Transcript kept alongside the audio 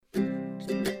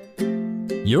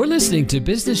You're listening to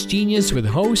Business Genius with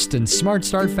host and Smart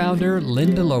Start founder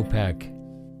Linda Lopek.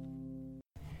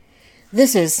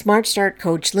 This is Smart Start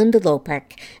coach Linda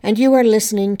Lopek, and you are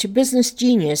listening to Business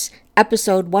Genius,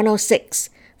 episode 106,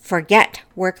 Forget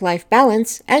Work-Life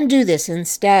Balance and Do This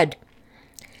Instead.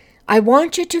 I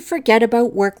want you to forget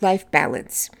about work-life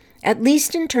balance, at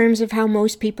least in terms of how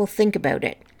most people think about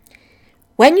it.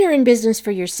 When you're in business for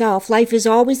yourself, life is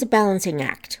always a balancing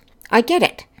act. I get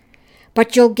it.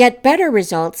 But you'll get better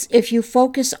results if you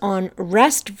focus on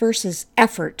rest versus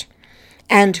effort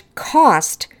and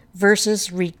cost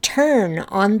versus return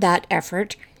on that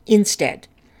effort instead.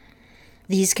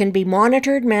 These can be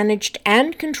monitored, managed,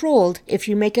 and controlled if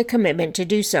you make a commitment to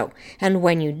do so. And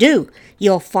when you do,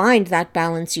 you'll find that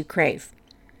balance you crave.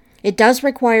 It does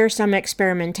require some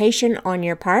experimentation on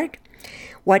your part.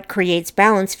 What creates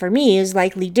balance for me is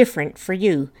likely different for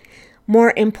you.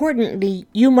 More importantly,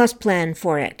 you must plan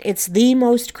for it. It's the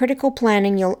most critical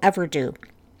planning you'll ever do.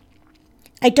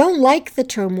 I don't like the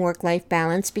term work-life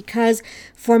balance because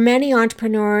for many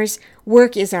entrepreneurs,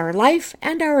 work is our life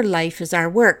and our life is our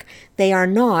work. They are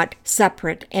not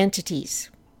separate entities.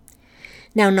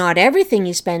 Now, not everything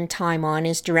you spend time on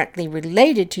is directly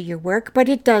related to your work, but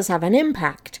it does have an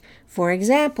impact. For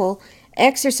example,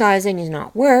 exercising is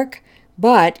not work,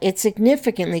 but it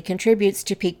significantly contributes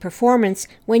to peak performance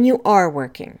when you are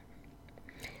working.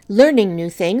 Learning new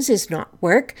things is not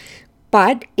work,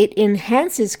 but it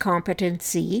enhances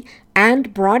competency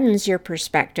and broadens your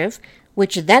perspective,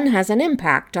 which then has an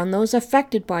impact on those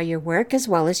affected by your work as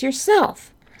well as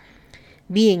yourself.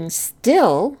 Being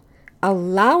still,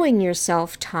 allowing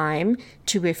yourself time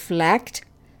to reflect,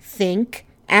 think,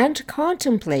 and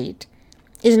contemplate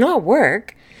is not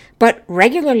work, but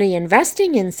regularly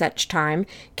investing in such time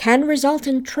can result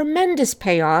in tremendous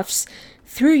payoffs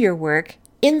through your work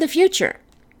in the future.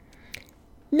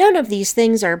 None of these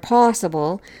things are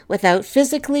possible without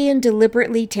physically and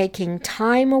deliberately taking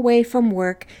time away from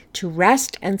work to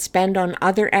rest and spend on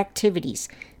other activities,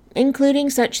 including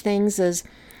such things as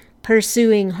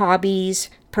pursuing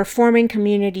hobbies, performing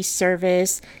community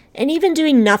service, and even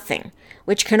doing nothing,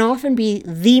 which can often be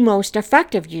the most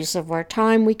effective use of our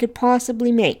time we could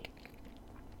possibly make.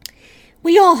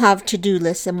 We all have to-do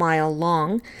lists a mile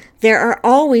long. There are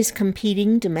always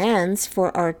competing demands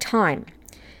for our time.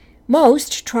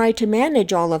 Most try to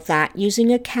manage all of that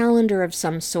using a calendar of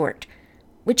some sort,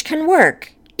 which can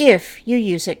work if you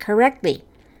use it correctly.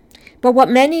 But what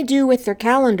many do with their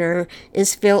calendar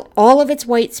is fill all of its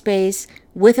white space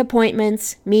with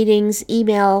appointments, meetings,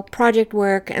 email, project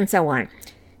work, and so on.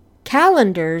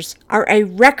 Calendars are a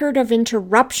record of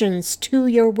interruptions to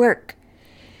your work.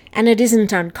 And it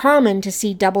isn't uncommon to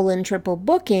see double and triple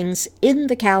bookings in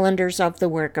the calendars of the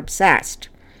work-obsessed.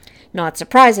 Not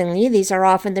surprisingly, these are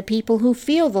often the people who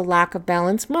feel the lack of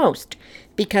balance most,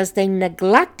 because they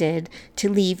neglected to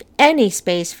leave any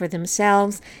space for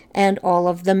themselves and all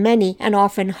of the many and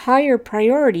often higher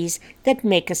priorities that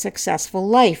make a successful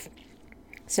life.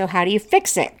 So how do you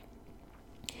fix it?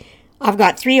 I've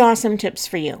got 3 awesome tips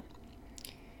for you.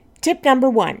 Tip number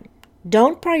 1.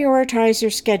 Don't prioritize your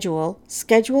schedule,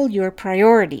 schedule your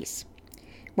priorities.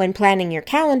 When planning your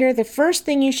calendar, the first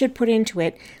thing you should put into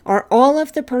it are all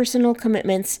of the personal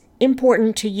commitments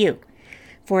important to you.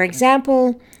 For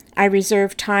example, I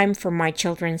reserve time for my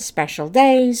children's special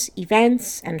days,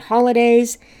 events, and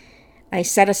holidays. I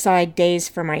set aside days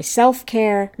for my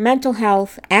self-care, mental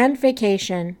health, and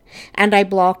vacation, and I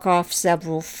block off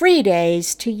several free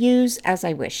days to use as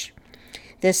I wish.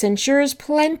 This ensures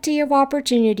plenty of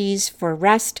opportunities for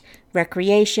rest,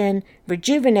 recreation,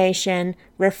 rejuvenation,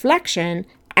 reflection,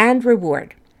 and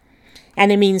reward.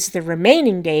 And it means the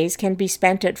remaining days can be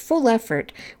spent at full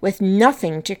effort with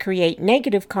nothing to create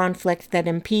negative conflict that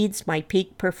impedes my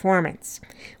peak performance.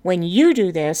 When you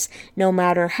do this, no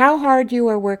matter how hard you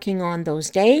are working on those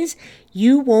days,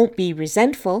 you won't be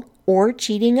resentful or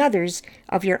cheating others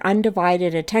of your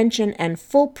undivided attention and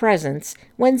full presence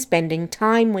when spending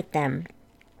time with them.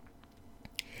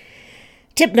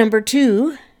 Tip number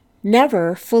 2,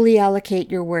 never fully allocate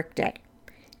your workday.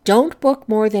 Don't book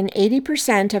more than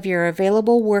 80% of your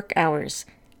available work hours.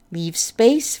 Leave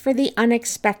space for the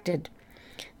unexpected.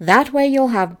 That way you'll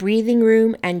have breathing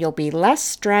room and you'll be less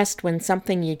stressed when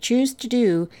something you choose to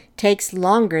do takes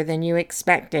longer than you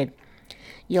expected.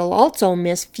 You'll also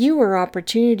miss fewer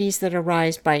opportunities that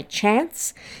arise by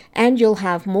chance, and you'll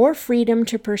have more freedom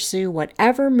to pursue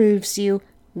whatever moves you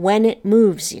when it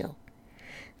moves you.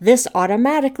 This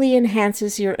automatically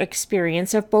enhances your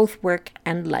experience of both work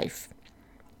and life.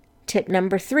 Tip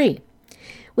number 3.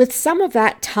 With some of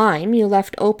that time you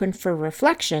left open for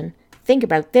reflection, think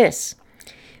about this.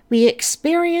 We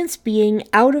experience being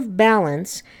out of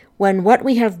balance when what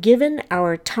we have given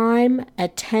our time,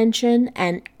 attention,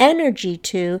 and energy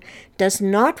to does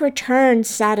not return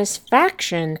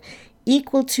satisfaction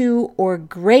equal to or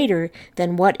greater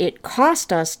than what it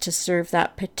cost us to serve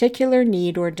that particular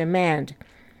need or demand.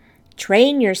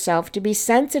 Train yourself to be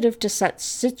sensitive to such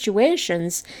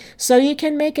situations so you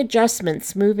can make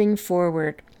adjustments moving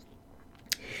forward.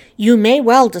 You may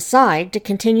well decide to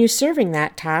continue serving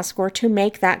that task or to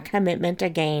make that commitment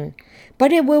again,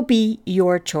 but it will be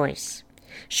your choice.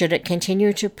 Should it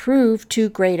continue to prove too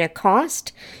great a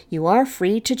cost, you are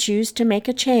free to choose to make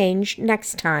a change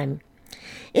next time.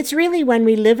 It's really when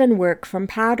we live and work from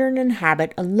pattern and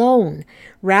habit alone,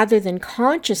 rather than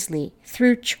consciously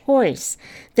through choice,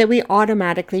 that we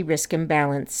automatically risk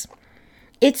imbalance.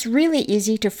 It's really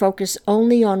easy to focus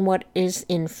only on what is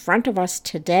in front of us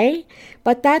today,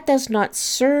 but that does not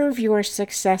serve your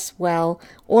success well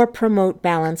or promote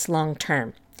balance long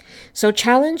term. So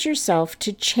challenge yourself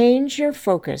to change your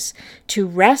focus to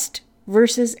rest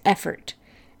versus effort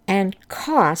and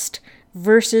cost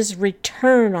versus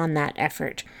return on that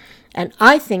effort. And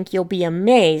I think you'll be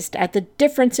amazed at the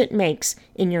difference it makes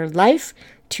in your life,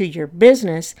 to your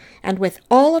business, and with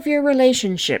all of your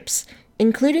relationships,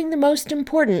 including the most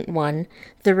important one,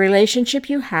 the relationship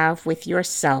you have with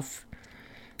yourself.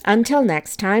 Until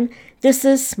next time, this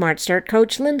is Smart Start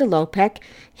Coach Linda Lopek,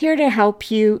 here to help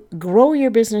you grow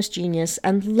your business genius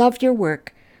and love your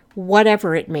work,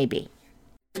 whatever it may be.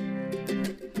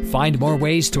 Find more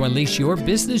ways to unleash your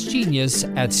business genius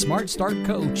at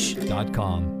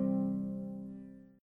smartstartcoach.com.